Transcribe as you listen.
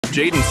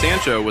Jadon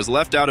Sancho was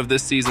left out of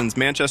this season's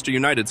Manchester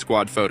United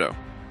squad photo.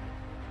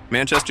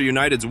 Manchester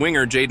United's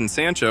winger Jadon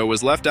Sancho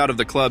was left out of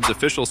the club's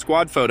official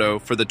squad photo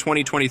for the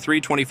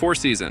 2023-24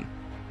 season,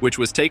 which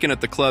was taken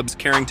at the club's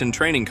Carrington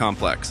training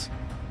complex.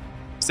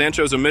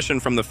 Sancho's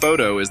omission from the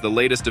photo is the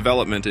latest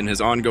development in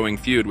his ongoing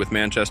feud with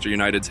Manchester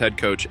United's head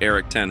coach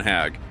Erik Ten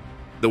Hag.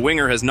 The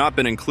winger has not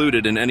been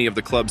included in any of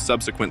the club's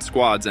subsequent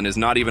squads and is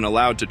not even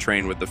allowed to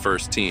train with the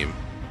first team.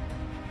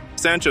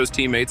 Sancho's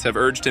teammates have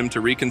urged him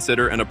to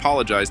reconsider and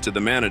apologize to the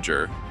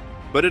manager,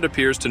 but it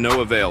appears to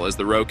no avail as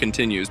the row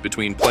continues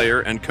between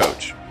player and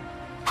coach.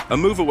 A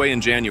move away in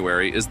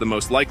January is the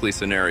most likely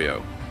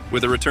scenario,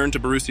 with a return to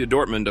Borussia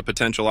Dortmund a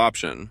potential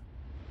option.